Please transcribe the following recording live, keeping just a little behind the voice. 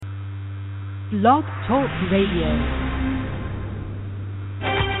Blog Talk Radio.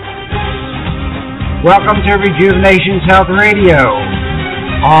 Welcome to Rejuvenations Health Radio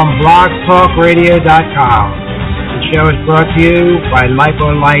on blogtalkradio.com. The show is brought to you by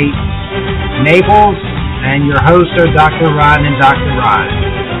Lipolite Naples and your hosts are Dr. Ron and Dr. Ron.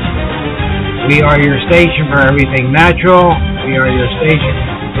 We are your station for everything natural. We are your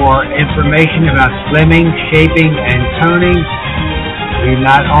station for information about slimming, shaping, and toning. We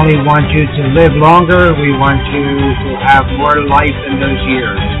not only want you to live longer, we want you to have more life in those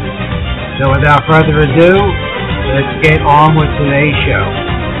years. So without further ado, let's get on with today's show.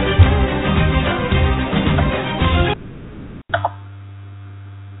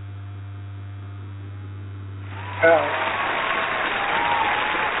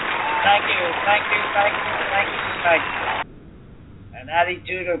 Thank you. An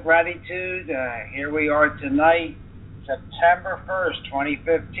attitude of gratitude. Here we are tonight, September 1st,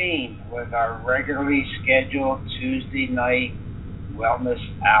 2015, with our regularly scheduled Tuesday night wellness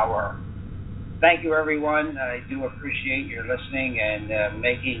hour. Thank you, everyone. I do appreciate your listening and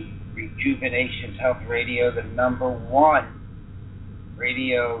making Rejuvenations Health Radio the #1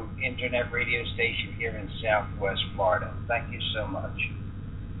 internet radio station here in Southwest Florida. Thank you so much.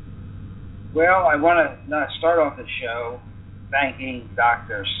 Well, I want to start off the show thanking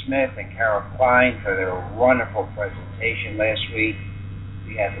Dr. Smith and Carol Klein for their wonderful presentation last week.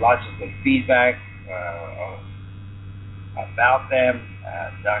 We had lots of good feedback about them.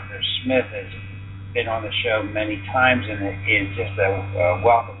 Dr. Smith has been on the show many times and is just a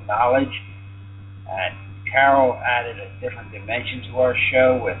wealth of knowledge. And Carol added a different dimension to our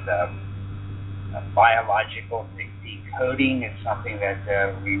show with biological decoding. It's something that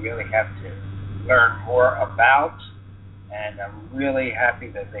we really have to learn more about. And I'm really happy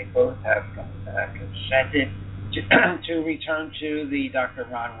that they both have consented to return to the Dr.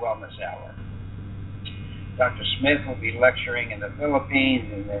 Ron Wellness Hour. Dr. Smith will be lecturing in the Philippines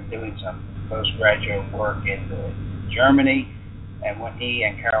and then doing some postgraduate work in Germany. And when he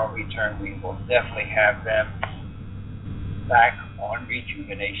and Carol return, we will definitely have them back on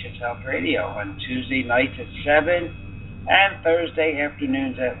Rejuvenations Health Radio on Tuesday nights at 7 and Thursday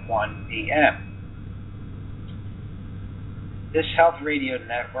afternoons at 1 p.m. This Health Radio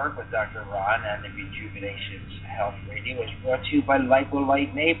Network with Dr. Ron and the Rejuvenations Health Radio is brought to you by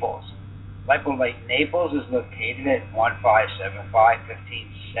Lipolite Naples. Lipolite Naples is located at 1575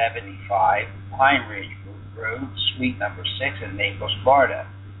 1575 Pine Ridge Road, Suite number 6 in Naples, Florida.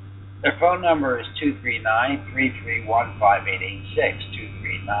 Their phone number is 239-331-5886,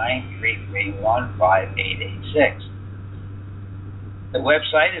 239-331-5886. The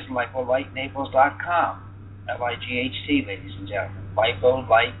website is lipolitenaples.com. LIGHT, ladies and gentlemen,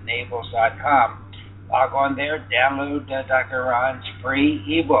 lipolitenaples.com. Log on there, download Dr. Ron's free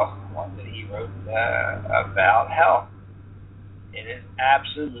ebook, one that he wrote about health. It is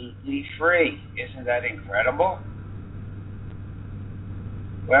absolutely free. Isn't that incredible?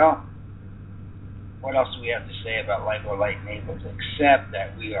 Well, what else do we have to say about Lipolite Naples except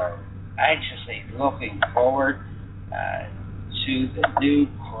that we are anxiously looking forward to the new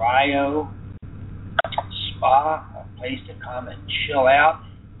cryo spa, a place to come and chill out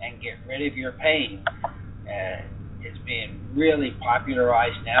and get rid of your pain. It's being really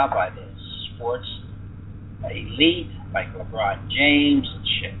popularized now by the sports elite like LeBron James and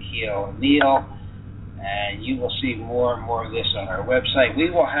Shaquille O'Neal, and you will see more and more of this on our website.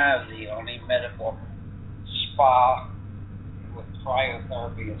 We will have the only medical spa with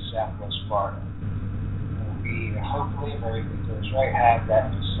cryotherapy in Southwest Florida. We hopefully, very good goes right, have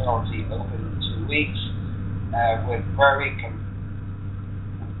that facility open in 2 weeks. With very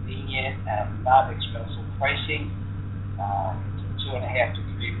convenient and not expensive pricing. It's a 2.5 to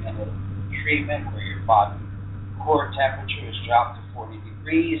 3 minute treatment where your body core temperature is dropped to 40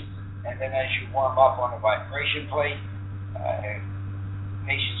 degrees, and then as you warm up on a vibration plate,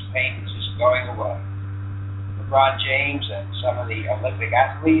 patient's pain is just going away. LeBron James and some of the Olympic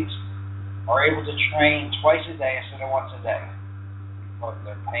athletes are able to train twice a day instead of once a day because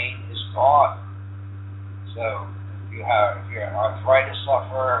their pain is gone. So if you're an arthritis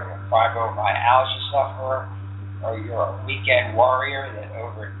sufferer, a fibromyalgia sufferer, or you're a weekend warrior that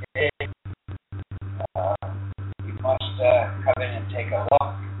overdid, you must come in and take a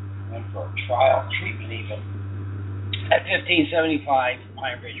look, and for a trial treatment even, at 1575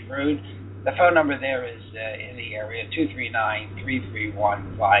 Pine Ridge Road. The phone number there is in the area,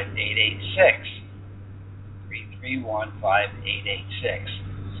 239-331-5886, 331-5886.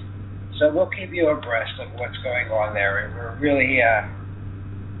 So we'll keep you abreast of what's going on there. We're really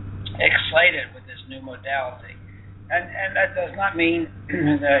excited with this new modality. And that does not mean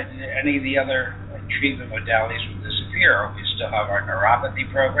that any of the other treatment modalities will disappear. We still have our neuropathy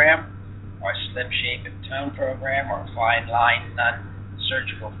program, our Slim Shape and Tone program, our Fine Line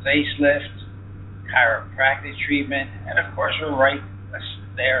Non-Surgical Facelift, chiropractic treatment, and of course we're right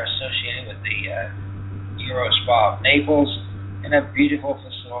there associated with the Eurospa of Naples in a beautiful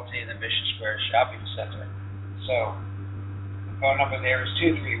facility in the Mission Square Shopping Center. So the phone number there is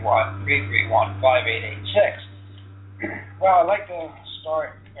 231-331-5886. Well, I'd like to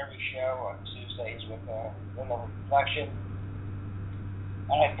start every show on Tuesdays with a little reflection,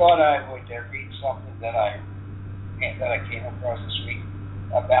 and I thought I would read something that I came across this week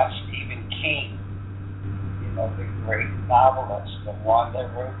about Stephen King, the great novelist, the one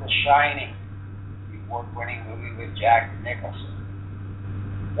that wrote The Shining, the award-winning movie with Jack Nicholson.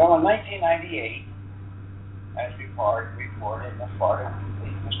 Well, in 1998, as reported in the Florida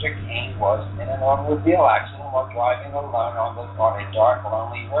Weekly, Mr. King was in an automobile accident while driving alone on a dark,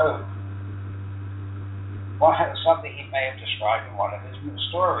 lonely road. Well, something he may have described in one of his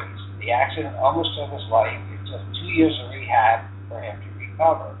stories. The accident almost took his life. It took 2 years of rehab for him to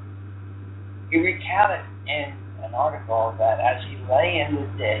recover. He recounted in an article that as he lay in the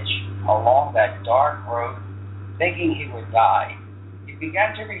ditch along that dark road, thinking he would die, he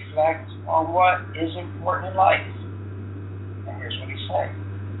began to reflect on what is important in life. And here's what he said.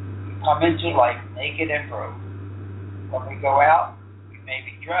 We come into life naked and broke. When we go out, we may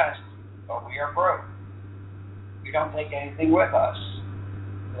be dressed, but we are broke. We don't take anything with us.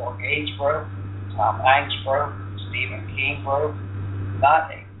 Bill Gates broke, Tom Hanks broke, Stephen King broke,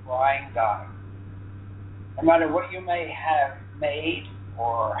 not a crying dime. No matter what you may have made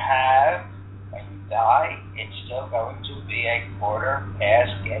or have, when you die, it's still going to be a quarter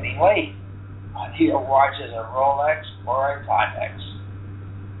past getting late. Whether your watch is a Rolex or a Timex.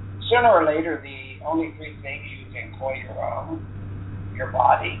 Sooner or later, the only three things you can call your own: your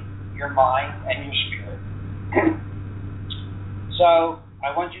body, your mind, and your spirit. So,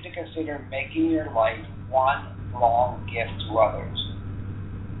 I want you to consider making your life one long gift to others.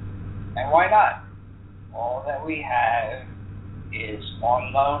 And why not? All that we have is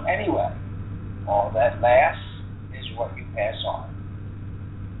on loan anyway. All that lasts is what you pass on.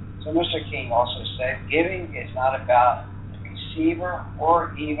 So Mr. King also said, giving is not about the receiver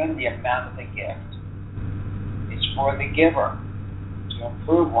or even the amount of the gift. It's for the giver to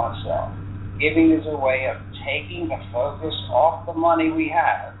improve oneself. Giving is a way of taking the focus off the money we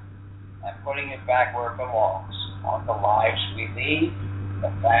have and putting it back where it belongs, on the lives we lead, the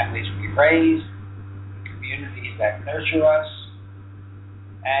families we raise, the communities that nurture us,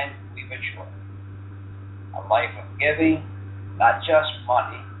 and we mature. A life of giving, not just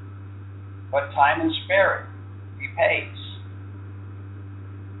money, but time and spirit, repays.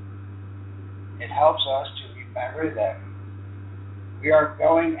 It helps us to remember that we are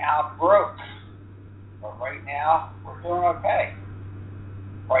going out broke, but right now we're doing okay.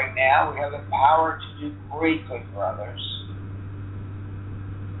 Right now we have the power to do great good for others.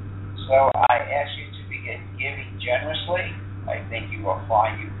 So I ask you to begin giving generously. I think you will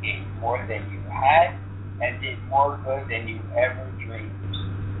find you gave more than you had and did more good than you ever dreamed.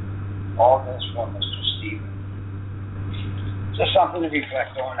 All this from Mr. Stephen. Just something to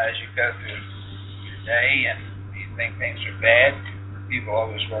reflect on as you go through your day, and you think things are bad, people are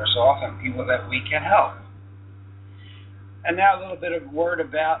always worse off, and people that we can help. And now a little bit of word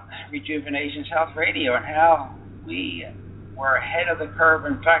about Rejuvenations Health Radio and how we were ahead of the curve.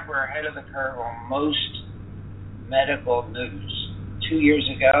 In fact, we're ahead of the curve on most medical news. 2 years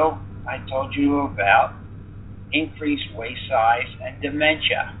ago, I told you about increased waist size and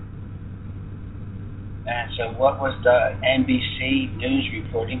dementia. And so what was the NBC News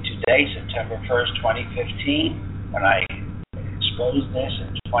reporting today, September 1st, 2015, when I exposed this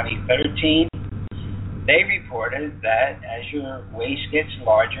in 2013? They reported that as your waist gets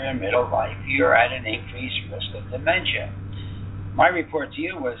larger in middle life, you're at an increased risk of dementia. My report to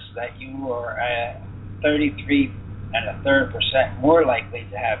you was that you are at 33.33% more likely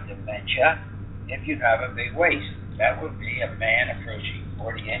to have dementia if you have a big waist. That would be a man approaching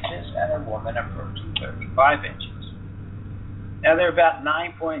 40 inches and a woman approaching 35 inches. Now, there are about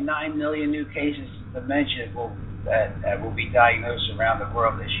 9.9 million new cases of dementia that will be diagnosed around the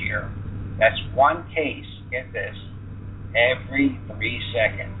world this year. That's one case, get this, every 3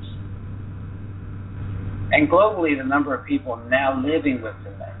 seconds. And globally, the number of people now living with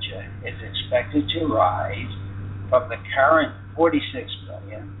dementia is expected to rise from the current 46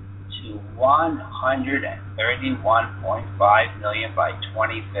 million to 131.5 million by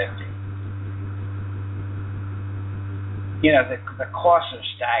 2050. You know, the costs are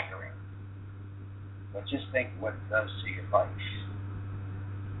staggering. but just think what it does to your life.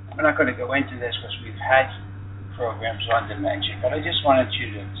 I'm not going to go into this because we've had programs on dementia, but I just wanted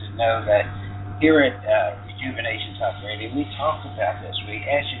you to know that here at Rejuvenation Talk Radio, we talked about this. We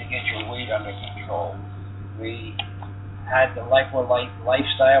asked you to get your weight under control. We had the Life or Light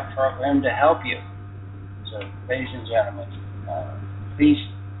lifestyle program to help you. So, ladies and gentlemen, please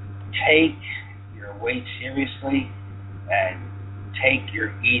take your weight seriously and take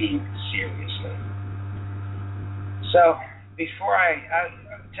your eating seriously. So, before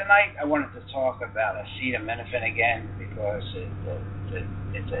tonight I wanted to talk about acetaminophen again because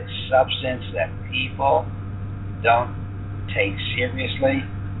it's a substance that people don't take seriously,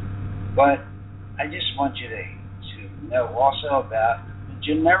 but I just want you to know also about the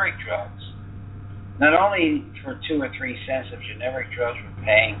generic drugs. Not only for 2 or 3 cents of generic drugs we're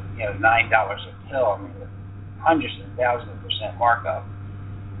paying, $9 a pill, with hundreds and thousands of % markup,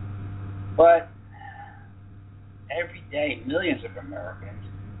 but every day millions of Americans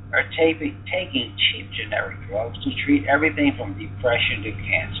are taking cheap generic drugs to treat everything from depression to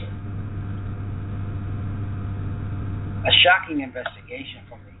cancer. A shocking investigation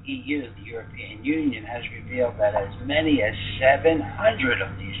from the EU, the European Union, has revealed that as many as 700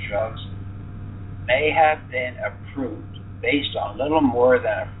 of these drugs may have been approved based on little more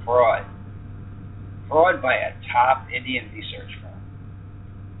than a fraud by a top Indian research firm.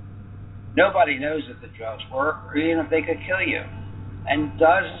 Nobody knows if the drugs work or even if they could kill you. And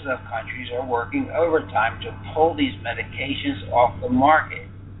dozens of countries are working overtime to pull these medications off the market.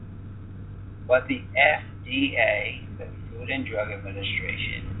 But the FDA, the Food and Drug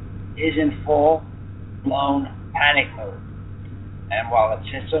Administration, is in full-blown panic mode. And while it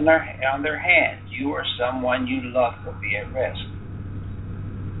sits on their hands, you or someone you love could be at risk.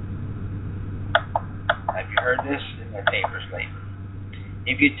 Have you heard this in the papers lately?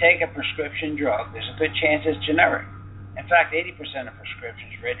 If you take a prescription drug, there's a good chance it's generic. In fact, 80% of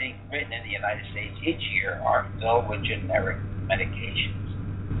prescriptions written in the United States each year are filled with generic medications.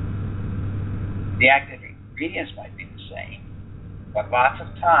 The active ingredients might be the same, but lots of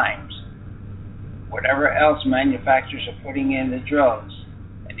times, whatever else manufacturers are putting in the drugs,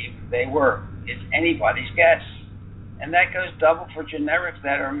 and even if they work, is anybody's guess. And that goes double for generics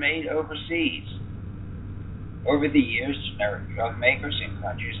that are made overseas. Over the years, generic drug makers in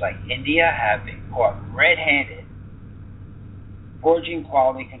countries like India have been caught red-handed forging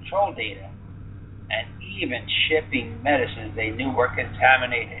quality control data and even shipping medicines they knew were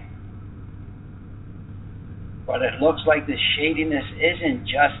contaminated. But it looks like the shadiness isn't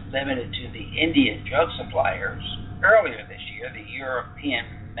just limited to the Indian drug suppliers. Earlier this year, the European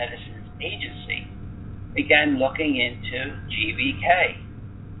Medicines Agency began looking into GVK,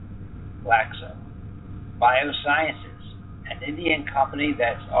 Glaxo Biosciences, an Indian company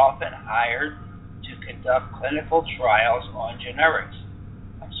that's often hired to conduct clinical trials on generics.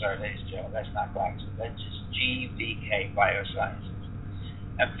 I'm sorry, ladies and gentlemen, that's not Glaxo, that's just GVK Biosciences.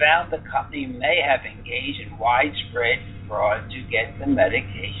 And found the company may have engaged in widespread fraud to get the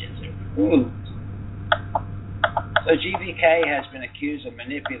medications approved. So GVK has been accused of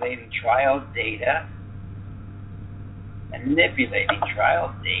manipulating trial data,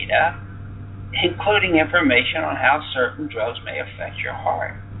 including information on how certain drugs may affect your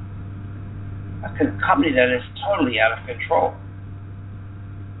heart. A company that is totally out of control.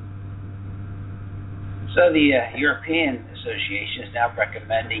 So the European Association is now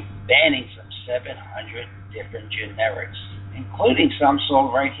recommending banning some 700 different generics, including some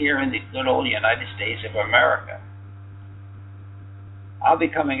sold right here in the good old United States of America. I'll be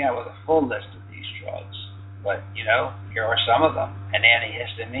coming out with a full list of these drugs, but here are some of them. An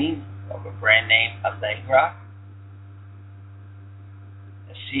antihistamine of a brand name Allegra,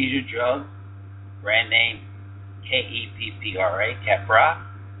 a seizure drug, brand name Keppra,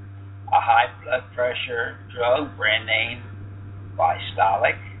 a high blood pressure drug, brand name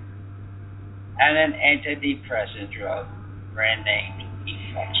Bystolic, and an antidepressant drug, brand named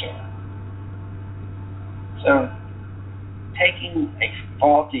Effexor. So, taking a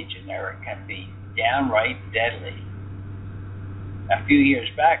faulty generic can be downright deadly. A few years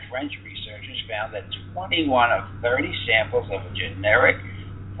back, French researchers found that 21 of 30 samples of a generic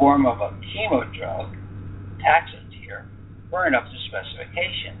form of a chemo drug, Taxotere, weren't up to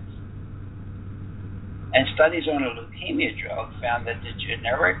specifications. And studies on a leukemia drug found that the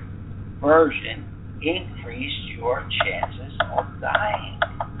generic version increased your chances of dying.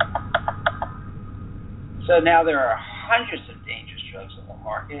 So now there are hundreds of dangerous drugs on the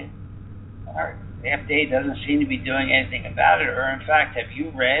market. The FDA doesn't seem to be doing anything about it, or in fact, have you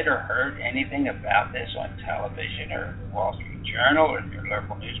read or heard anything about this on television or the Wall Street Journal or your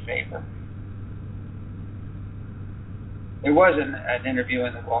local newspaper? There was an interview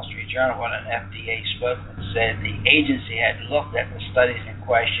in the Wall Street Journal when an FDA spokesman said the agency had looked at the studies in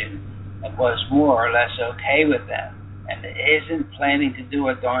question and was more or less okay with them and isn't planning to do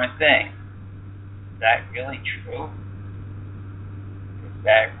a darn thing. Is that really true? Is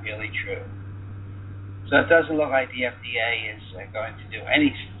that really true? So it doesn't look like the FDA is going to do any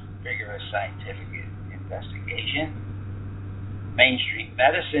rigorous scientific investigation. Mainstream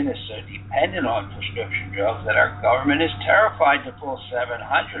medicine is so dependent on prescription drugs that our government is terrified to pull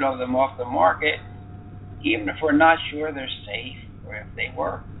 700 of them off the market, even if we're not sure they're safe or if they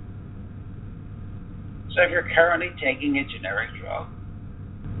work. So if you're currently taking a generic drug,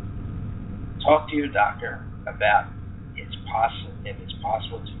 talk to your doctor about if it's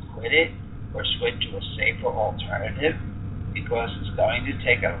possible to quit it or switch to a safer alternative, because it's going to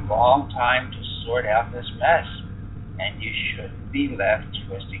take a long time to sort out this mess, and you shouldn't be left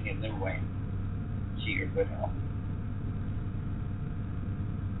twisting in the wind to your good health.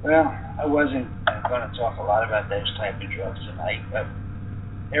 Well, I wasn't going to talk a lot about those type of drugs tonight, but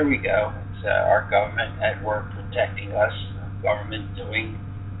here we go. It's our government at work protecting us, government doing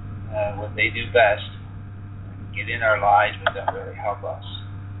what they do best, get in our lives but don't really help us.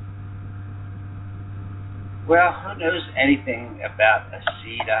 Well, who knows anything about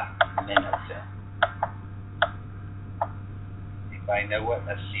acetaminophen? I know what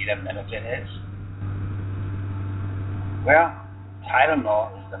acetaminophen is. Well,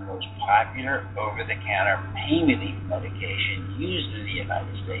 Tylenol is the most popular over-the-counter pain relief medication used in the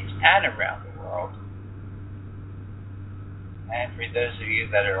United States and around the world. And for those of you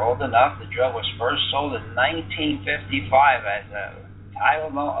that are old enough, the drug was first sold in 1955 as a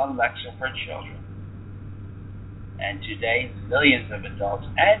Tylenol Alexa for children. And today, millions of adults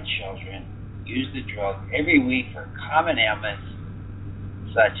and children use the drug every week for common ailments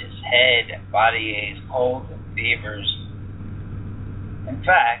such as head and body aches, colds, and fevers. In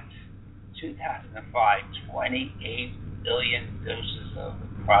fact, in 2005, 28 billion doses of the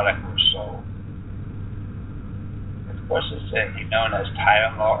product were sold. Of course, it's known as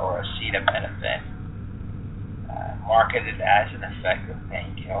Tylenol or acetaminophen, marketed as an effective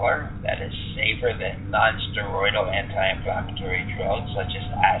painkiller that is safer than non-steroidal anti-inflammatory drugs such as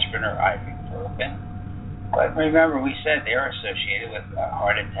aspirin or ibuprofen. But remember, we said they're associated with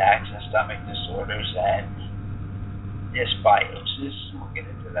heart attacks and stomach disorders and dysbiosis. We'll get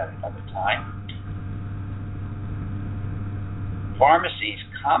into that another time. Pharmacies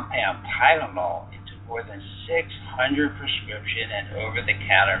compound Tylenol into more than 600 prescription and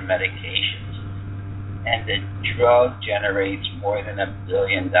over-the-counter medications, and the drug generates more than $1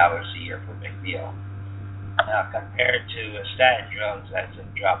 billion a year for Big Deal. Now, compared to statin drugs, that's a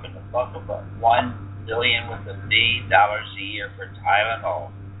drop in the bucket, but $1 billion with a B dollars a year for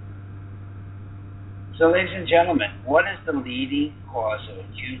Tylenol. So, ladies and gentlemen, what is the leading cause of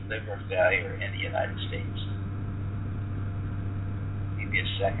acute liver failure in the United States? Give me a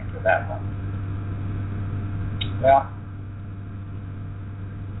second for that one. Well,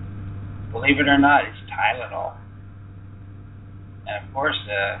 believe it or not, it's Tylenol. And of course,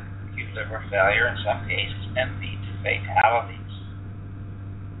 acute liver failure in some cases can lead to fatalities.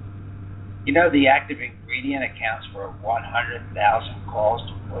 You know, the active ingredient accounts for 100,000 calls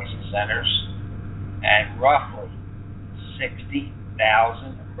to poison centers and roughly 60,000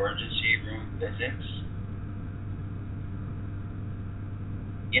 emergency room visits.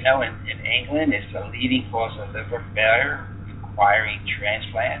 You know, in England, it's the leading cause of liver failure, requiring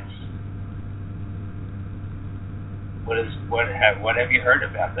transplants. What have you heard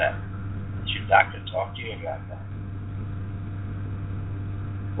about that? Has your doctor talked to you about that?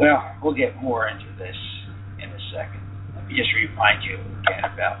 Well, we'll get more into this in a second. Let me just remind you again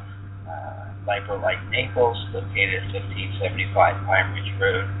about Lipolite Naples, located at 1575 Pine Ridge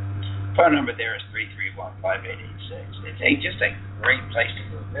Road. Phone number there is 331-5886. It's just a great place to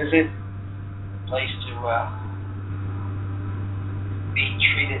go visit, a place to be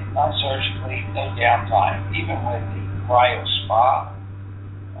treated non-surgically, no downtime, even with the cryo spa.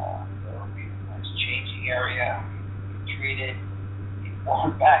 There will be a nice changing area, treated,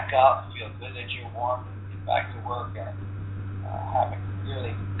 warm back up, feel good that you're warm, and get back to work and have a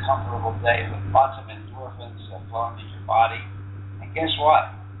really comfortable day with lots of endorphins flowing in your body. And guess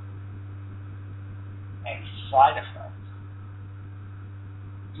what? A side effect.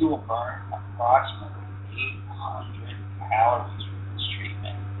 You will burn approximately 800 calories with this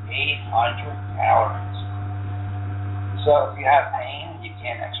treatment. 800 calories. So if you have pain and you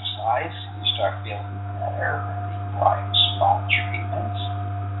can't exercise, you start feeling better with the cryo spa treatments.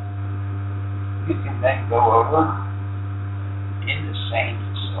 You can then go over in the same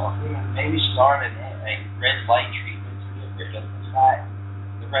facility and maybe start a red light treatment to get fact,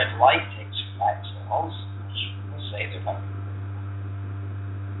 the red light takes fat cells, which will say they're not.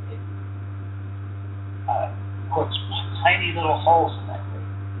 It puts tiny little holes in that liquid,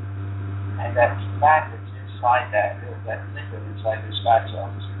 and that fat that's inside that liquid inside those fat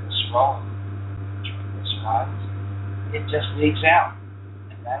cells is glycerol, triglycerides. It just leaks out,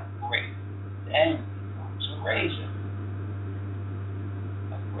 and that grape then becomes a raisin.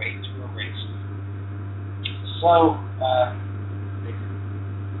 A grape to a raisin. So, the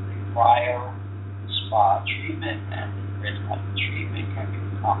cryo spa treatment and the red light treatment can be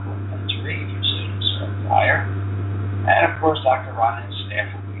complementary if your students are higher. And of course, Dr. Ron and his staff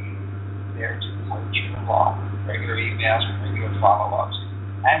will be there to coach you along with regular emails and regular follow-ups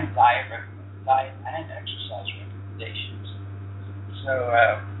and diet and exercise recommendations. So,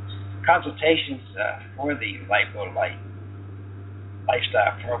 consultations for the LipoLite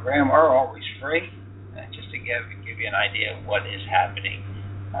Lifestyle Program are always free, just to give you an idea of what is happening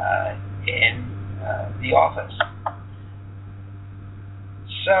in the office.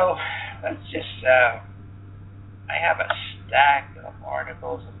 So, let's just, I have a stack of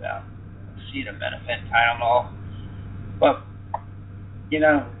articles about acetaminophen, Tylenol, but,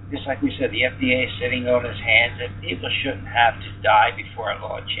 just like we said, the FDA is sitting on its hands, and people shouldn't have to die before a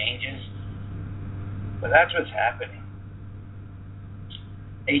law changes, but that's what's happening.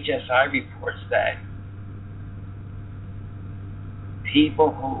 HSI reports that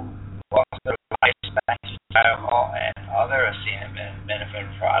people who lost their lifespan to Tylenol and other acetaminophen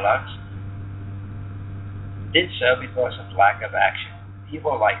products did so because of lack of action.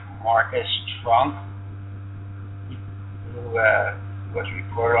 People like Marcus Trunk, who was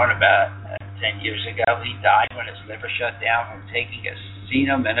reported on about 10 years ago. He died when his liver shut down from taking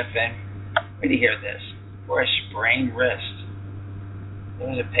acetaminophen. Wait to hear this, for a sprained wrist. There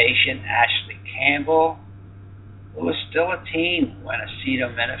was a patient, Ashley Campbell, who was still a teen when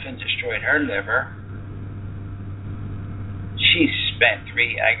acetaminophen destroyed her liver. She spent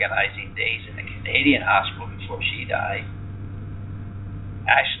 3 agonizing days in a Canadian hospital before she died.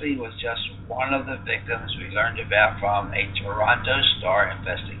 Ashley was just one of the victims we learned about from a Toronto Star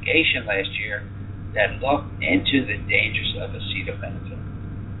investigation last year that looked into the dangers of acetaminophen.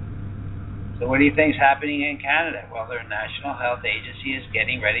 So what do you think is happening in Canada? Well, their National Health Agency is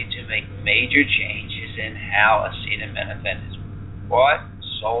getting ready to make major changes in how acetaminophen is bought,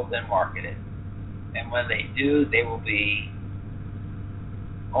 sold, and marketed. And when they do, they will be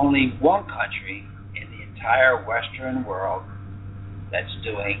only one country in the entire Western world that's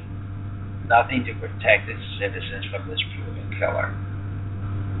doing nothing to protect its citizens from this proven killer.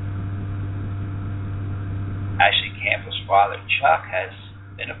 Ashley Campbell's father, Chuck, has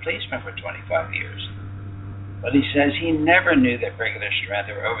been a policeman for 25 years. But he says he never knew that regular strength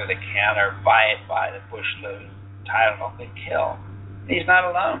or over-the-counter buy-it-by the bushload Tylenol could kill. And he's not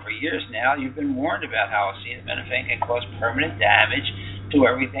alone. For years now, you've been warned about how acetaminophen can cause permanent damage to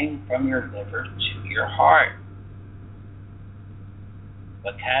everything from your liver to your heart.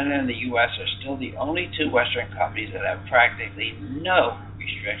 But Canada and the U.S. are still the only two Western companies that have practically no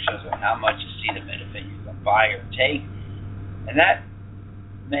restrictions on how much acetaminophen you can buy or take, and that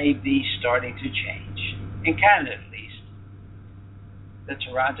may be starting to change, in Canada at least. The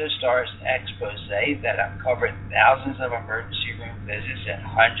Toronto Star's expose that uncovered thousands of emergency room visits and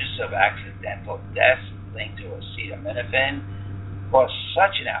hundreds of accidental deaths linked to acetaminophen caused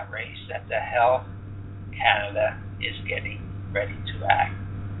such an outrage that the Health Canada is getting ready to act.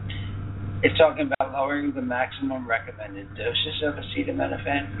 It's talking about lowering the maximum recommended doses of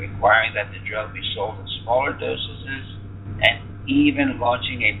acetaminophen, requiring that the drug be sold in smaller dosages, and even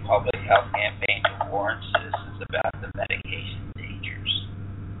launching a public health campaign to warn citizens about the medication dangers.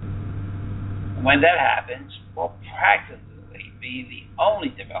 And when that happens, we'll practically be the only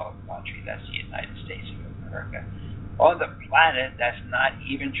developed country, that's the United States of America, on the planet that's not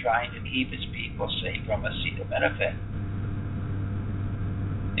even trying to keep its people safe from acetaminophen.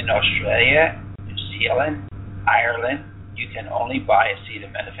 In Australia, New Zealand, Ireland, you can only buy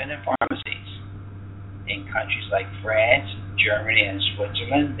acetaminophen in pharmacies. In countries like France, Germany, and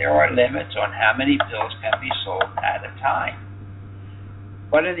Switzerland, there are limits on how many pills can be sold at a time.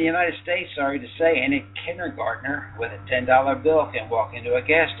 But in the United States, sorry to say, any kindergartner with a $10 bill can walk into a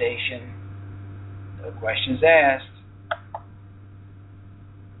gas station. No questions asked.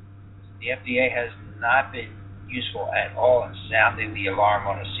 The FDA has not been useful at all in sounding the alarm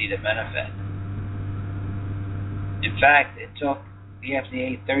on acetaminophen. In fact, it took the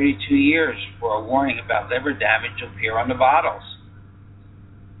FDA 32 years for a warning about liver damage to appear on the bottles.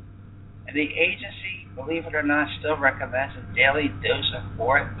 And the agency, believe it or not, still recommends a daily dose of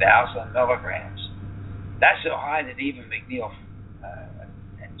 4,000 milligrams. That's so high that even McNeil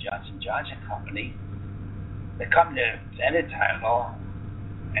Johnson & Johnson company, the company that invented Tylenol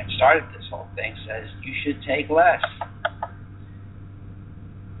and started this whole thing, says you should take less.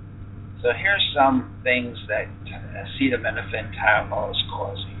 So here's some things that acetaminophen Tylenol is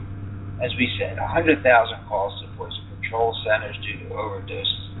causing. As we said, 100,000 calls to poison control centers due to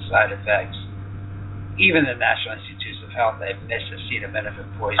overdose side effects. Even the National Institutes of Health admits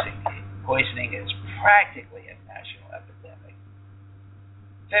acetaminophen poisoning is practically a national epidemic.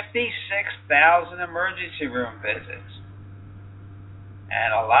 56,000 emergency room visits.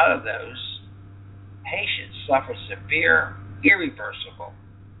 And a lot of those patients suffer severe, irreversible,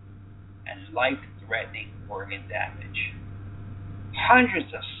 and life-threatening organ damage.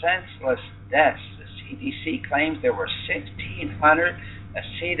 Hundreds of senseless deaths. The CDC claims there were 1,600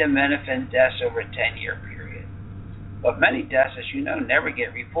 acetaminophen deaths over a 10-year period. But many deaths, as you know, never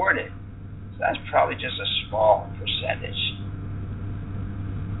get reported. So that's probably just a small percentage.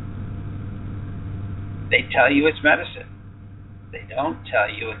 They tell you it's medicine. They don't tell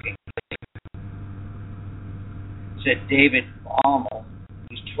you it can kill you. Said David Baumel,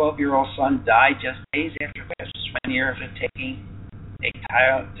 whose 12-year-old son died just days after Christmas, 1 year after taking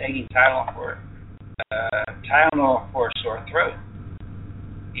Tylenol for a sore throat.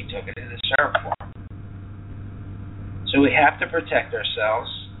 He took it in the syrup form. So we have to protect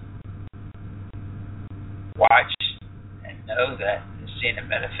ourselves, watch, and know that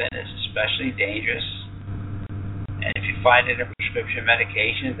acetaminophen is especially dangerous. And if you find it in prescription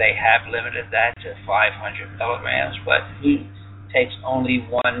medication, they have limited that to 500 milligrams, but who takes only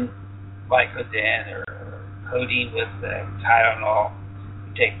one Vicodin or codeine with Tylenol?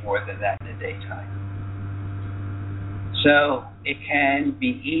 You take more than that in the daytime. So it can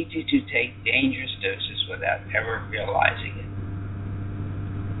be easy to take dangerous doses without ever realizing it.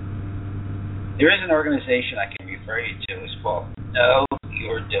 There is an organization I can refer you to. It's called Know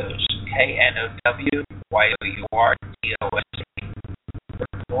Your Dose, KNOWYOURDOSE.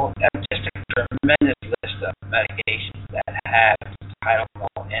 That's just a tremendous list of medications that have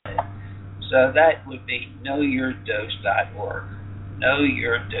Tylenol in it. So that would be knowyourdose.org.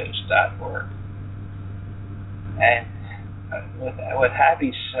 Knowyourdose.org. And with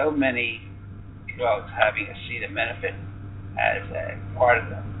having so many drugs having acetaminophen as a part of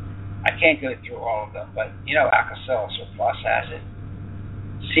them, I can't go through all of them, but you know, Alka-Seltzer Plus acid,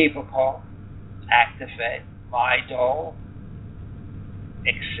 Cepacol, Actifed, Midol,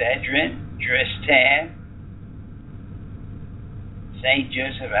 Excedrin, Dristan, St.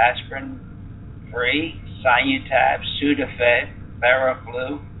 Joseph Aspirin Free, Sinutab, Sudafed,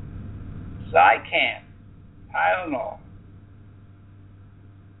 Theraflu, Zicam, Tylenol.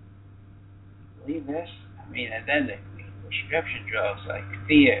 Believe this? I mean, and then the prescription drugs like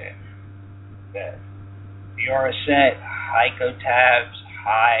Thea, the Fioricet, Hycotabs,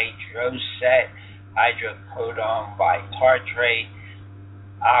 Hydroset, Hydrocodone, Bitartrate,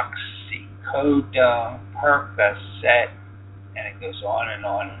 Oxycodone, Percocet, and it goes on and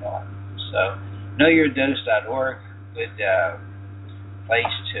on and on. So, knowyourdose.org, good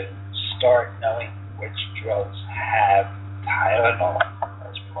place to start knowing which drugs have Tylenol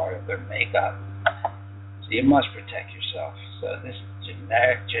as part of their makeup. So you must protect yourself. So this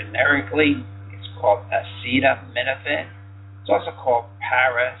generically, it's called acetaminophen. It's also called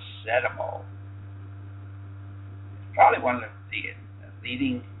paracetamol. It's probably one of the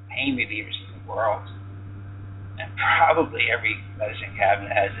leading pain relievers in the world. And probably every medicine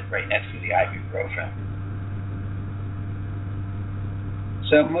cabinet has it right next to the ibuprofen.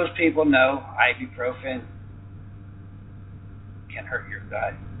 So most people know ibuprofen can hurt your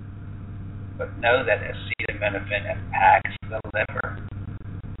gut. But know that acetaminophen impacts the liver.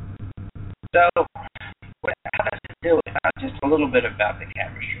 So, how does it do it? Just a little bit about the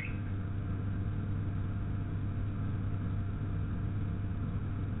chemistry.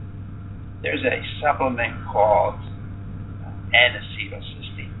 There's a supplement called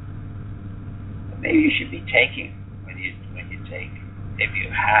N-acetylcysteine. Maybe you should be taking when you take, if you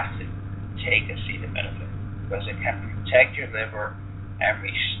have to take acetaminophen, because it can protect your liver and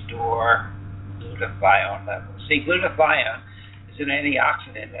restore glutathione levels. See, glutathione is an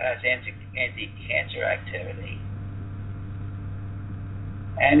antioxidant that has anti-cancer activity,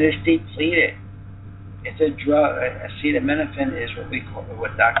 and it's depleted. It's a drug. Acetaminophen is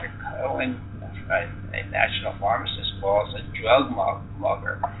what Dr. Cohen, a national pharmacist, calls a drug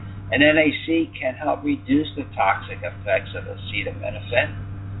mugger. And NAC can help reduce the toxic effects of acetaminophen.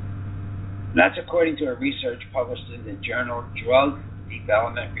 And that's according to a research published in the journal Drug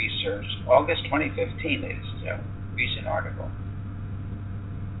Development Research, August 2015. It's a recent article.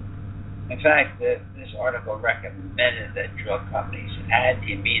 In fact, this article recommended that drug companies add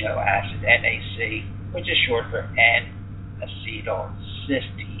the amino acid NAC, which is short for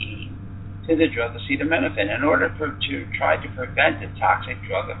N-acetylcysteine, to the drug acetaminophen in order to try to prevent the toxic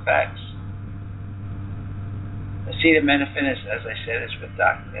drug effects. Acetaminophen is, as I said, is with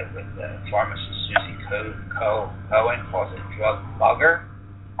pharmacist Susie Cohen calls it drug mugger.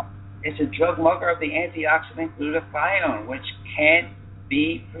 It's a drug mugger of the antioxidant glutathione, which can't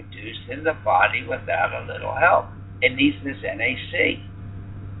be produced in the body without a little help. It needs this NAC.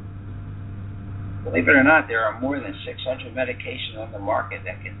 Believe it or not, there are more than 600 medications on the market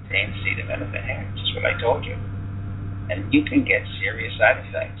that contain acetaminophen here, just what I told you. And you can get serious side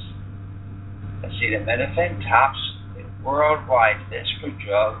effects. Acetaminophen tops the worldwide list for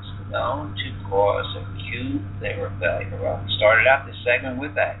drugs known to cause acute liver failure. Well, started out this segment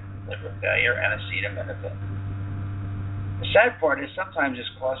with that, liver failure and acetaminophen. The sad part is sometimes it's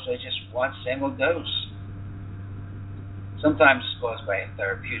caused by just one single dose. Sometimes it's caused by a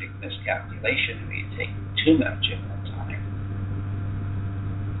therapeutic miscalculation where you take too much at one time.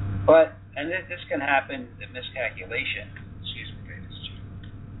 And this can happen, the miscalculation,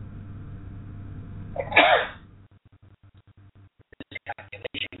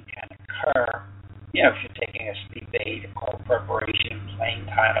 miscalculation can occur, if you're taking a sleep aid, a cold preparation, plain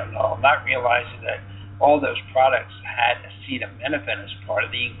Tylenol, not realizing that all those products had acetaminophen as part of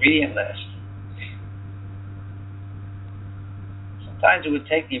the ingredient list. Sometimes it would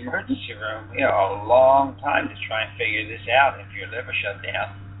take the emergency room, a long time to try and figure this out if your liver shut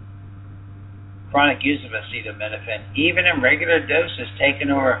down. Chronic use of acetaminophen, even in regular doses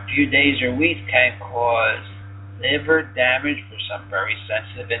taken over a few days or weeks, can cause liver damage for some very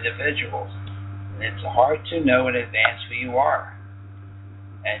sensitive individuals. And it's hard to know in advance who you are.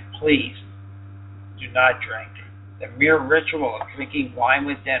 And please, do not drink. The mere ritual of drinking wine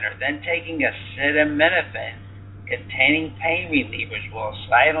with dinner, then taking acetaminophen containing pain relievers will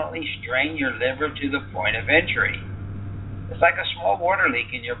silently strain your liver to the point of injury. It's like a small water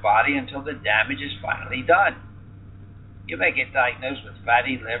leak in your body until the damage is finally done. You may get diagnosed with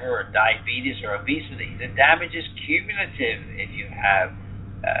fatty liver or diabetes or obesity. The damage is cumulative if you have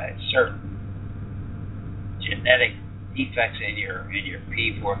certain genetic defects in your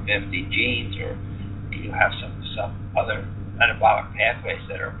P450 genes, or you have some other metabolic pathways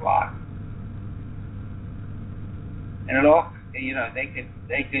that are blocked. And it all,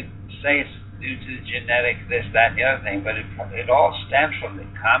 they could say it's due to the genetic this, that, and the other thing, but it all stems from the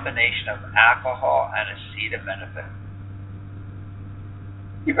combination of alcohol and acetaminophen.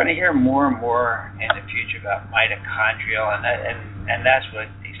 You're going to hear more and more in the future about mitochondrial, and that's what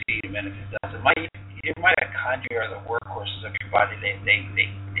acetaminophen does. Your mitochondria are the workhorses of your body. They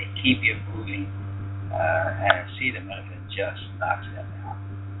keep you moving, and acetaminophen just knocks them out.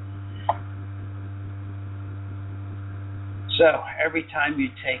 So every time you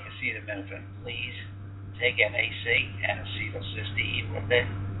take acetaminophen, please take NAC and acetylcysteine with it.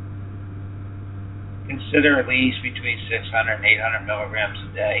 Consider at least between 600 and 800 milligrams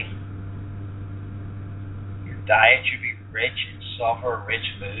a day. Your diet should be rich in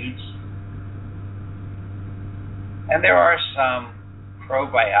sulfur-rich foods. And there are some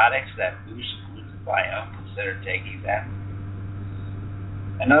probiotics that boost glutathione. Consider taking them.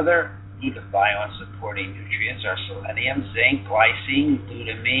 Another glutathione-supporting nutrients are selenium, zinc, glycine,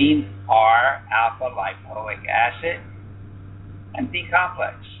 glutamine, R, alpha-lipoic acid, and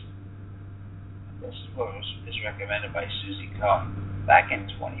B-complex. This is recommended by Susie Cohen back in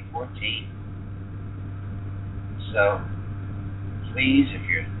 2014. So, please, if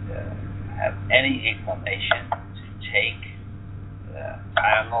you have any inclination to take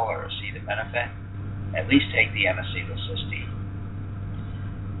Tylenol or acetaminophen, at least take the N-acetylcysteine.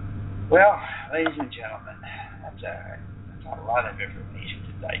 Well, ladies and gentlemen, that's a lot of information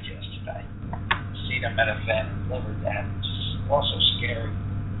to digest today. Acetaminophen, liver damage is also scary,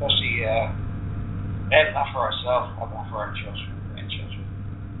 especially bad enough for ourselves, how about for our children, grandchildren.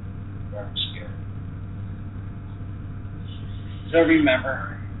 Very scary. So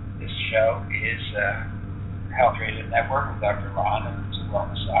remember, this show is Health Radio Network with Dr. Ron and it's a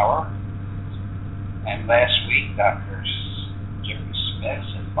Wellness Hour. And last week, Dr. Jeffrey Smith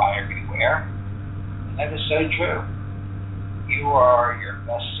said, buyer beware. And that is so true. You are your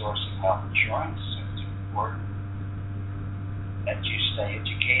best source of health insurance. So it's important that you stay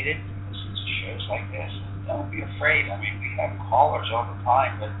educated. Shows like this, don't be afraid. I mean, we have callers all the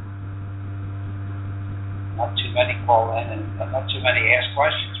time, but not too many call in and not too many ask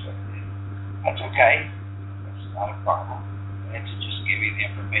questions, but that's okay. That's not a problem. I have to just give you the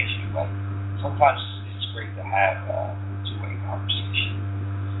information, but sometimes it's great to have a two-way conversation.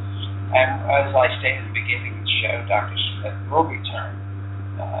 And as I stated at the beginning of the show, Dr. Smith will return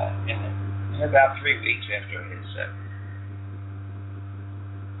in about 3 weeks after his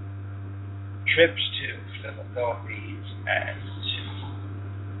trips to the Philippines and to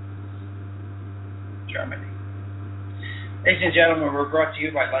Germany. Ladies and gentlemen, we're brought to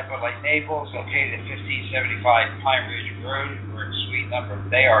you by Light Naples, located at 1575 Pine Ridge Road.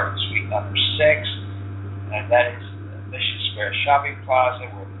 They are in suite number 6, and that is the Mission Square Shopping Plaza,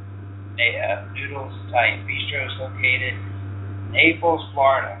 where Noodles Italian Bistro is located. Naples,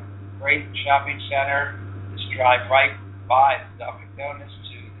 Florida, great shopping center. Just drive right by the Dunkin' Donuts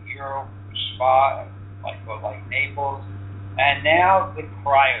to the Euro Spa at Light Naples, and now the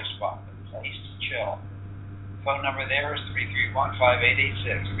Cryo Spa, the place to chill. Phone number there is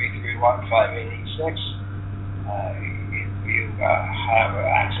 331-5886, 331-5886. If you have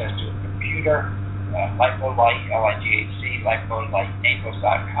access to a computer, LipoLight, L-I-G-H-C,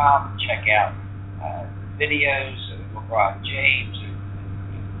 LipoLightNaples.com. Check out videos of LeBron James and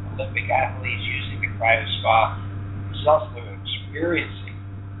Olympic athletes using the Cryo Spa. Results they're experiencing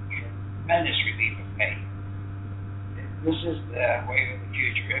tremendous relief of pain. This is the way of the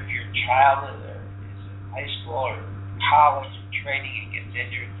future. If your child is in high school or college and training and gets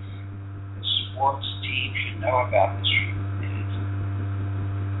injured, the sports team should know about this treatment. It is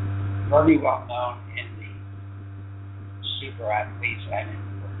very well known in the super athletes and in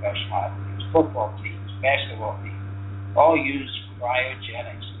the professional athletes. Football teams, basketball teams, all use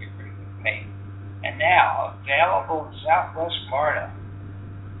cryogenics to get rid of pain. And now available in Southwest Florida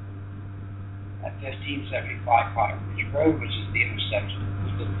at 1575 Pine Ridge Road, which is the intersection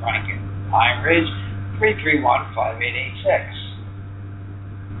of the Frank and Pine Ridge.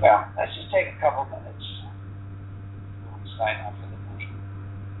 331-5886. Well, let's just take a couple minutes before we sign off for the night.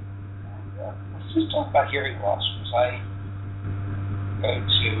 And let's just talk about hearing loss, because I go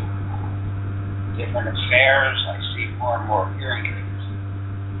to different affairs. I see more and more hearing aids.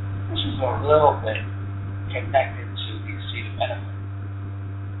 This is a little bit connected to the acetaminophen.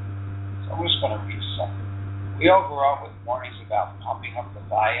 So I'm just going to read something. We all grew up with warnings about pumping up the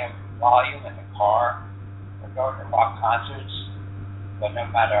volume in the car. We're going to rock concerts, but no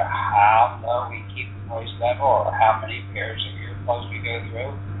matter how low we keep the noise level or how many pairs of earplugs we go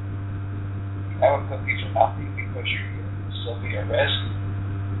through, you have a cookie for nothing because you're still be at risk.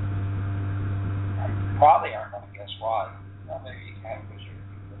 And you probably aren't going to guess why. Well, maybe you can because you're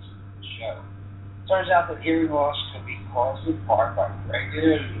listening to the show. It turns out that hearing loss can be caused in part by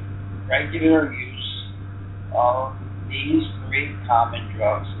regular use of these 3 common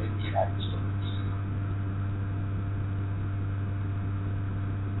drugs in the United States.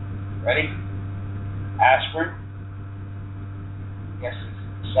 Ready? Aspirin. Guess it's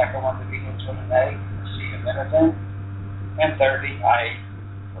the second one to begin with an A. Acetaminophen. And thirdly,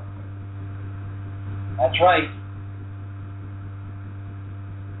 ibuprofen. That's right.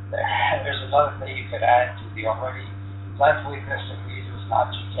 There's another thing you could add to the already plentiful list of reasons not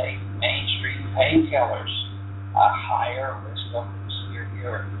to take mainstream painkillers. A higher risk of severe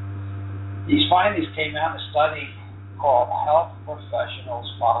hearing. These findings came out in a study called Health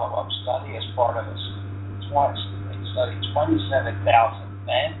Professionals Follow-Up Study as part of a study 27,000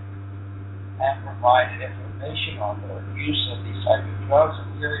 men and provided information on the use of these type of drugs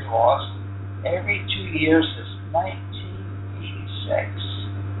and hearing loss every 2 years since 1986.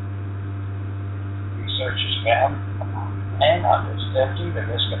 Researchers found men under 50, the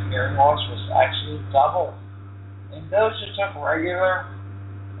risk of hearing loss was actually double in those who took regular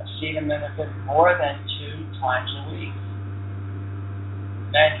acetaminophen more than 2 times a week.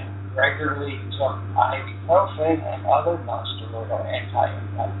 Men who regularly took ibuprofen and other non-steroidal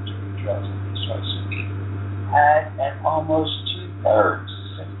anti-inflammatory drugs at least twice a week had an almost 2/3,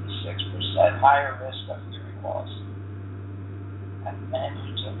 56% higher risk of hearing loss. And men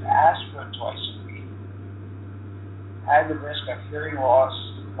who took aspirin twice a week had the risk of hearing loss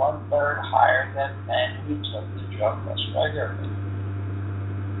 1/3 higher than men who took the drug less regularly.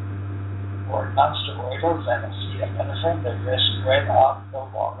 For non-steroidals and acetaminophen, the risk went up the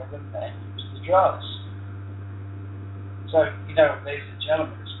longer the men used the drugs. So, ladies and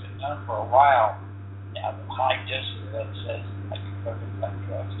gentlemen, it's been known for a while now that high doses of NSAIDs and ibuprofen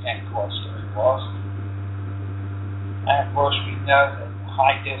drugs can cause hearing loss. And of course, we know that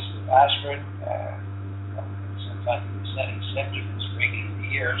high doses of aspirin sometimes presenting symptoms ringing in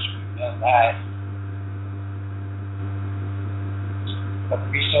the ears. We know that. But the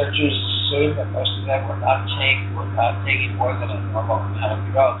researchers assumed that most of them were not taking more than a normal amount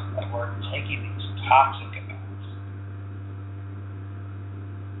of drugs. They weren't taking these toxic amounts.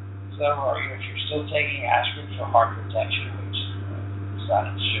 So, if you're still taking aspirin for heart protection, which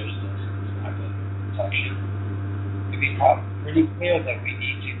science shows this, protection, it becomes pretty clear that we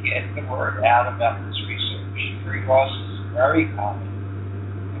need to get the word out about this research. Hearing loss is very common,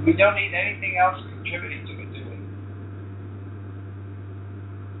 and we don't need anything else contributing to it, do we?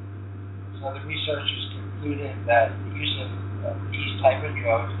 So the researchers concluded that the use of these type of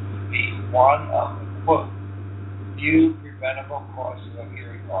drugs would be one of the, quote, few preventable causes of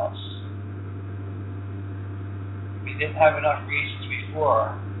hearing loss. If we didn't have enough reasons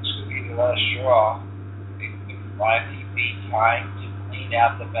before, this would be the last straw. It would finally be time to clean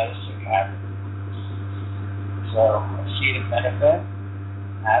out the medicine cabinet. So, acetaminophen,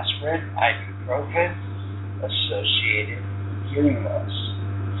 aspirin, ibuprofen, associated hearing loss.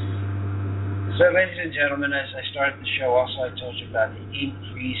 So, ladies and gentlemen, as I started the show, also I told you about the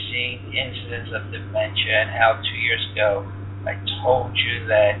increasing incidence of dementia and how 2 years ago I told you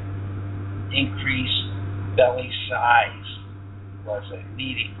that increased belly size was a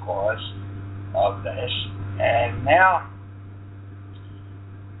leading cause of this. And now,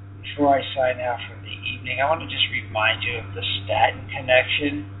 before I sign out for the evening, I want to just remind you of the statin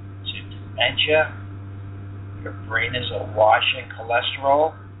connection to dementia. Your brain is awash in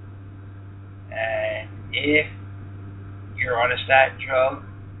cholesterol. And if you're on a statin drug,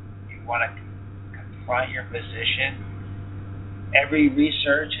 you want to confront your physician. Every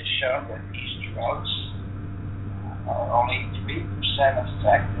research has shown that these drugs are only 3%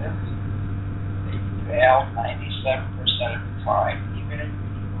 effective. They fail 97% of the time, even in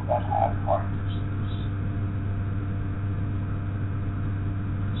people that have heart disease.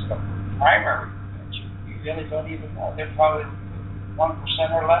 So, primary prevention, we really don't even know. They're probably 1%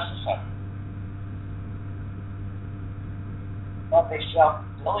 or less effective. But they sell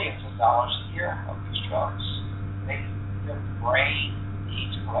billions of dollars a year of these drugs. Your brain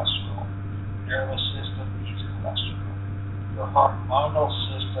needs cholesterol. Your nervous system needs cholesterol. Your hormonal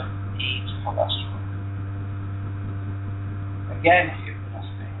system needs cholesterol. Again, if you've been a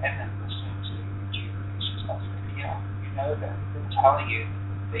fan and listening to Rejuvenation's Health Radio, you know that we've been telling you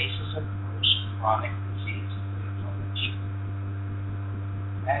the basis of most chronic disease is inflammation.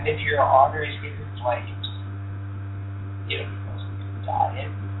 And if your arteries get inflamed, either because of your diet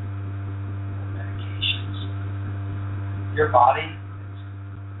or medications, your body's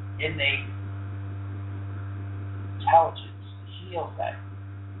innate intelligence heals that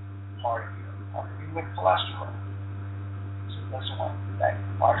part of your artery with cholesterol. So it doesn't want that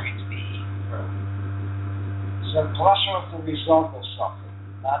artery to be eaten through. So cholesterol is the result of something,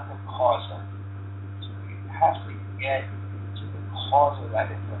 not the cause of it. So we have to get to the cause of that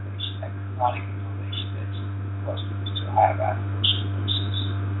inflammation, that chronic inflammation that's caused us to have atherosclerosis.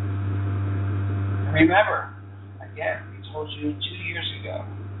 And remember, again, we told you 2 years ago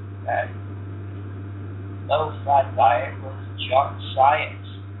that low-fat diet was junk science.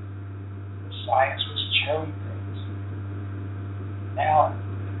 The science was cherry picked. Now,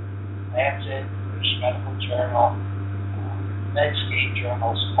 Lancet, British Medical Journal, Medscape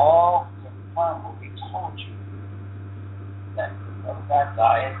journals all confirm what we told you, that the low-fat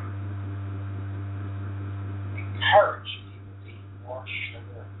diet encouraged people to eat more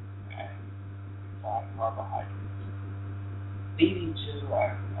sugar and refined carbohydrates, leading to a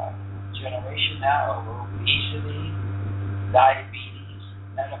generation now of obesity, diabetes,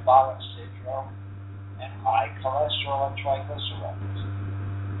 metabolic syndrome, and high cholesterol and triglycerides.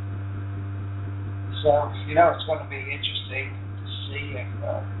 So, it's going to be interesting to see if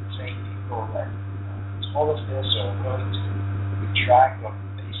the same people that told us this are willing to retract on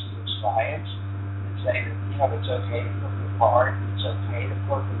the basis of science and say that, it's okay to cook with lard, it's okay to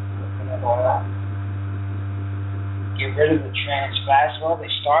cook with coconut oil. Get rid of the trans fats. Well, they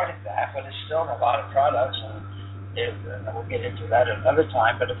started that, but it's still in a lot of products, and we'll get into that another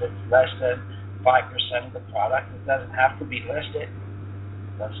time. But if it's less than 5% of the product, it doesn't have to be listed.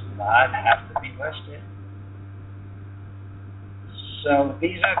 It does not have to be listed. So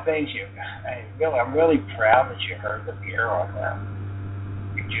these are things I'm really proud that you heard them here on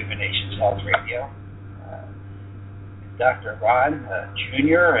Rejuvenation's Health Radio. Dr. Ron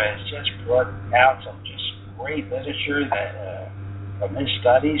Jr. has just brought out some just great literature that from his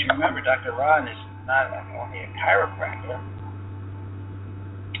studies. Remember, Dr. Ron is not only a chiropractor,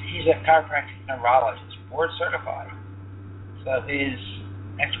 he's a chiropractic neurologist, board certified. So his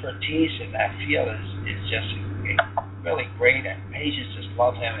expertise in that field is just really great, and patients just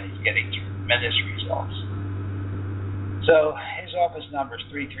love him, and he's getting tremendous results. So his office number is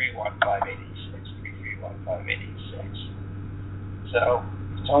 331-5886, 331-5886. So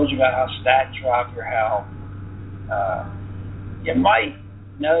I told you about how statins drop your health. You might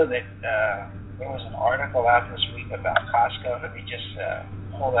know that There was an article out this week about Costco. Let me just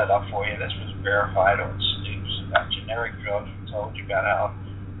pull that up for you. This was verified on Snoops about generic drugs. We told you about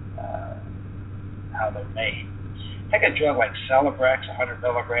how they're made. Take a drug like Celebrex, 100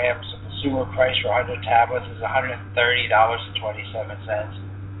 milligrams. The consumer price for 100 tablets is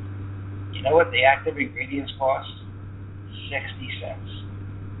 $130.27. You know what the active ingredients cost? 60 cents.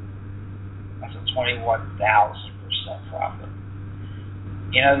 That's a 21,000% profit.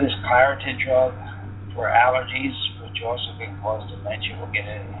 You know this Claritin drug for allergies, which also can cause dementia. We'll get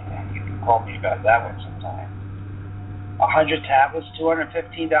in. You can call me about that one sometime. 100 tablets,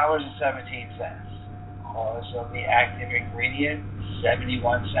 $215.17. Cost of the active ingredient,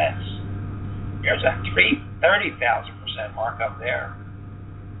 71 cents. There's a 30,000% markup there.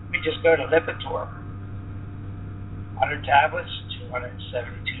 Let me just go to Lipitor. 100 tablets,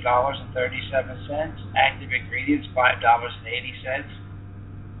 $272.37. Active ingredients, $5.80.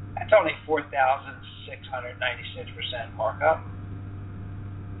 That's only 4,696% markup.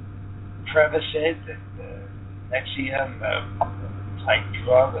 Prevacid, the Nexium type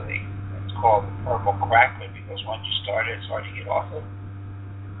drug, it's called purple cracklet because once you start it, it's hard to get off it.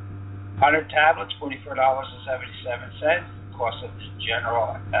 100 tablets, $44.77. Cost of the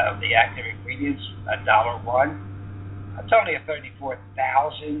general the active ingredients, $1.01. That's only a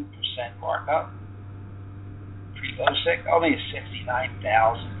 34,000% markup. Prevosic, only a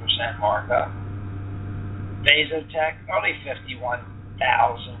 69,000% markup. Vasotec, only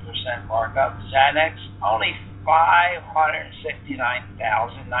 51,000% markup. Xanax, only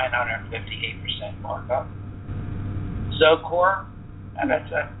 569,958% markup. Zocor, and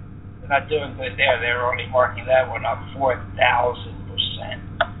they're not doing good there. They're only marking that one up 4,000%.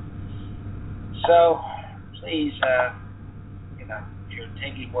 So please, if you're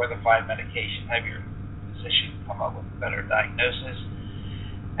taking more than 5 medications, have your physician come up with a better diagnosis.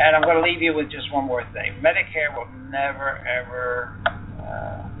 And I'm going to leave you with just one more thing. Medicare will never, ever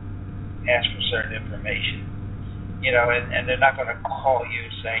ask for certain information. And they're not going to call you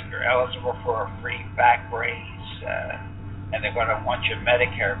saying you're eligible for a free back raise, and they're going to want your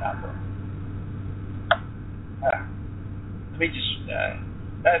Medicare number. Let me just,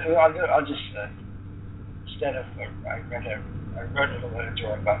 I'll just, instead of, I wrote a little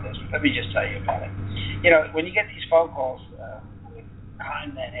literature about this, but let me just tell you about it. When you get these phone calls with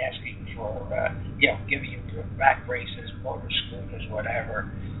conmen asking for, giving you back braces, motor scooters, whatever,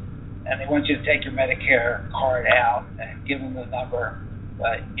 and they want you to take your Medicare card out and give them the number,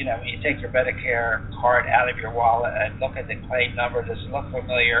 but, when you take your Medicare card out of your wallet and look at the claim number, does it look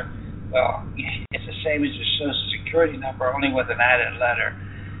familiar? Well, it's the same as your Social Security number, only with an added letter.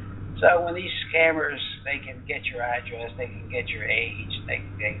 So when these scammers, they can get your address, they can get your age,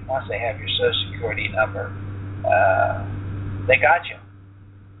 once they have your Social Security number, they got you.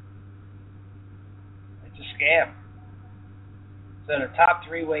 It's a scam. So the top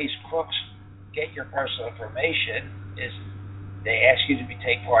 3 ways crooks get your personal information is they ask you to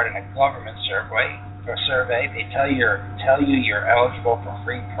take part in a government survey. They tell you you're eligible for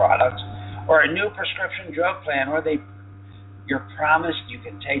free products or a new prescription drug plan, or you're promised you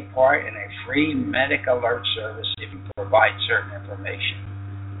can take part in a free medic alert service if you provide certain information.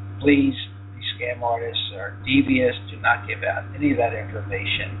 Please, these scam artists are devious. Do not give out any of that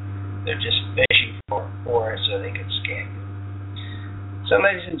information. They're just fishing for it so they can scam you. So,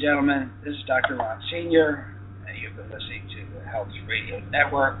 ladies and gentlemen, this is Dr. Ron Sr. You've been listening to the Health Radio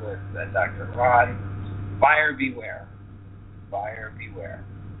Network with Dr. Ron. Buyer beware. Buyer beware.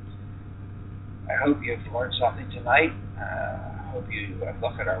 I hope you've learned something tonight. I hope you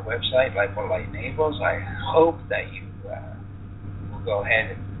look at our website, Life What Light Enables. I hope that you will go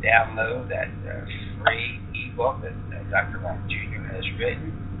ahead and download that free ebook that Dr. Ron Jr. has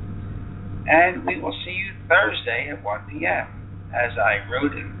written. And we will see you Thursday at 1 p.m. As I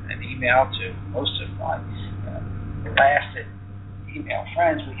wrote an email to most of my blasted email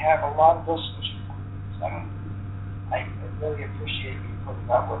friends, we have a lot of listeners. So I really appreciate you putting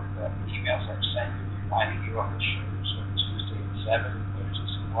up with the emails I've sent you, reminding you of the shows on Tuesday at 7, Thursday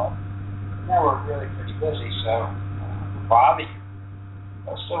at 1. Now we're really pretty busy, so Bobby,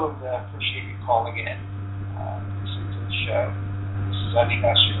 I still would appreciate you calling in, listening to the show, sending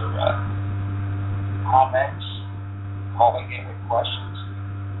us your comments, calling in with questions.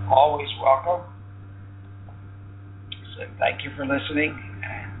 Always welcome. So thank you for listening,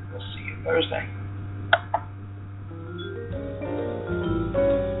 and we'll see you Thursday.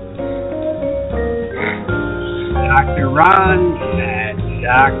 Dr. Ron and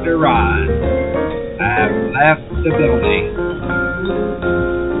Dr. Ron have left the building.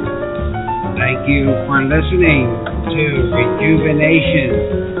 Thank you for listening to Rejuvenation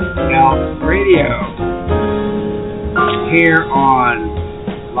Health Radio here on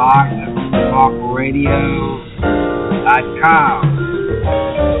blogtalkradio.com.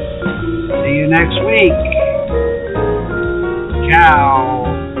 See you next week. Ciao.